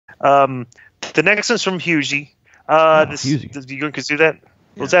The next one's from Hughesy. Hughesy. You going to consider that?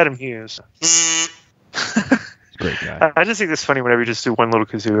 Yeah. Was Adam Hughes? Great guy. I just think it's funny whenever you just do one little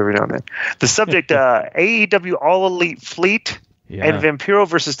kazoo every now and then. The subject: AEW All Elite Fleet and Vampiro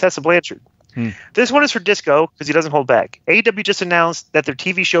versus Tessa Blanchard. This one is for Disco because he doesn't hold back. AEW just announced that their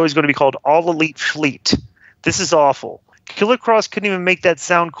TV show is going to be called All Elite Fleet. This is awful. Killer Cross couldn't even make that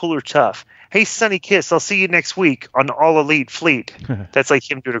sound cool or tough. Hey, Sonny Kiss, I'll see you next week on All Elite Fleet. That's like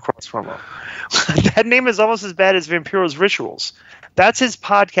him doing a cross promo. That name is almost as bad as Vampiro's Rituals. That's his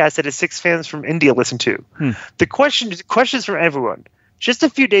podcast that his 6 fans from India listen to. The questions from everyone. Just a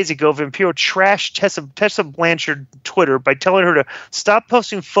few days ago, Vampiro trashed Tessa Blanchard Twitter by telling her to stop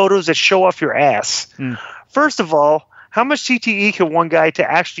posting photos that show off your ass. First of all, how much CTE can one guy to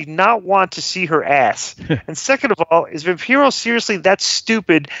actually not want to see her ass? And second of all, is Vampiro seriously that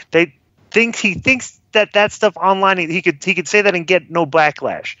stupid that he thinks that stuff online he could say that and get no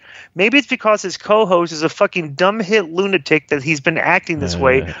backlash? Maybe it's because his co-host is a fucking dumb hit lunatic that he's been acting this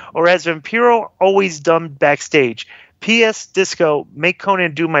way, or has Vampiro always dumb backstage? P.S. Disco, make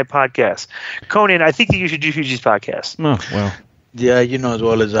Konnan do my podcast. Konnan, I think that you should do Hughie's podcast. Oh, well. Yeah, you know as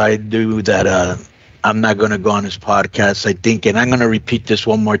well as I do that I'm not going to go on his podcast. I think, and I'm going to repeat this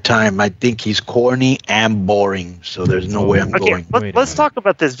one more time, I think he's corny and boring, so there's no way I'm going. Let's talk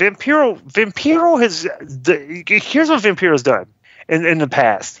about this. Vampiro has here's what Vampiro's done in the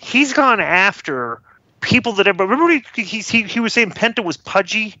past. He's gone after people that remember he was saying Penta was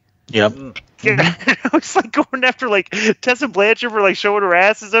pudgy. Yep. Yeah, it's like going after like Tessa Blanchard for like showing her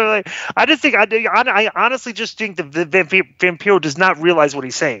ass and stuff. Like, I honestly just think that Vampiro does not realize what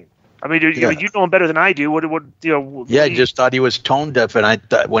he's saying. I mean, you know him better than I do. I just thought he was tone deaf, and I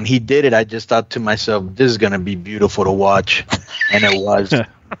thought when he did it, I just thought to myself, "This is gonna be beautiful to watch," and it was.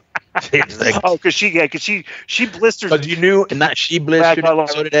 Because she blistered. Because you knew, and not she blistered,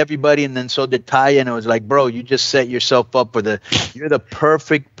 so did everybody, and then so did Taya, and it was like, bro, you just set yourself up for you're the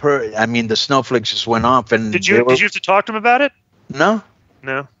perfect I mean, the snowflakes just went off, and did you have to talk to him about it? No.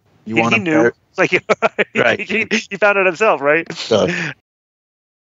 He knew. Like right. he found it himself, right?